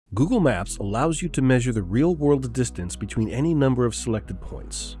Google Maps allows you to measure the real-world distance between any number of selected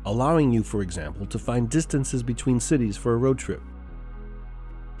points, allowing you, for example, to find distances between cities for a road trip.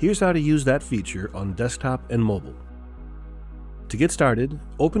 Here's how to use that feature on desktop and mobile. To get started,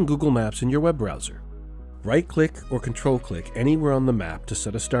 open Google Maps in your web browser. Right-click or control-click anywhere on the map to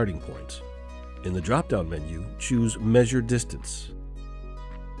set a starting point. In the drop-down menu, choose Measure Distance.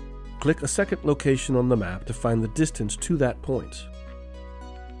 Click a second location on the map to find the distance to that point.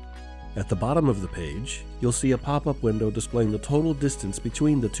 At the bottom of the page, you'll see a pop-up window displaying the total distance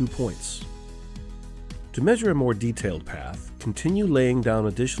between the 2 points. To measure a more detailed path, continue laying down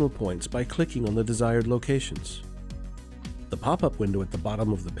additional points by clicking on the desired locations. The pop-up window at the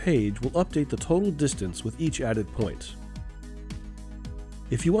bottom of the page will update the total distance with each added point.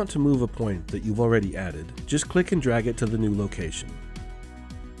 If you want to move a point that you've already added, just click and drag it to the new location.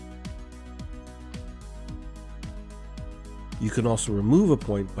 You can also remove a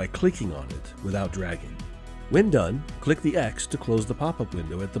point by clicking on it without dragging. When done, click the X to close the pop-up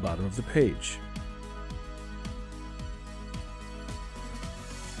window at the bottom of the page.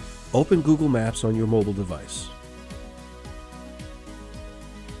 Open Google Maps on your mobile device.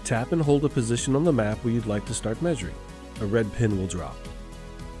 Tap and hold a position on the map where you'd like to start measuring. A red pin will drop.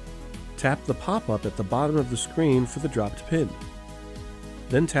 Tap the pop-up at the bottom of the screen for the dropped pin.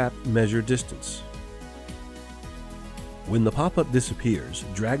 Then tap Measure Distance. When the pop-up disappears,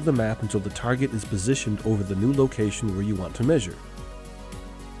 drag the map until the target is positioned over the new location where you want to measure.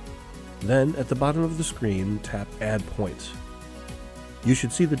 Then, at the bottom of the screen, tap Add Point. You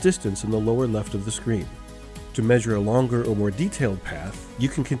should see the distance in the lower left of the screen. To measure a longer or more detailed path, you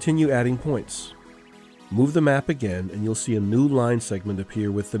can continue adding points. Move the map again and you'll see a new line segment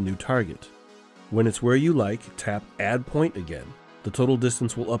appear with the new target. When it's where you like, tap Add Point again. The total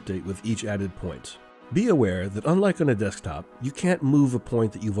distance will update with each added point. Be aware that unlike on a desktop, you can't move a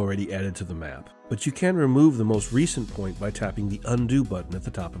point that you've already added to the map, but you can remove the most recent point by tapping the Undo button at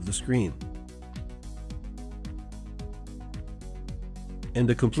the top of the screen. And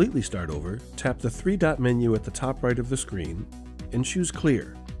to completely start over, tap the three-dot menu at the top right of the screen and choose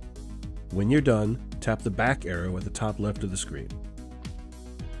Clear. When you're done, tap the back arrow at the top left of the screen.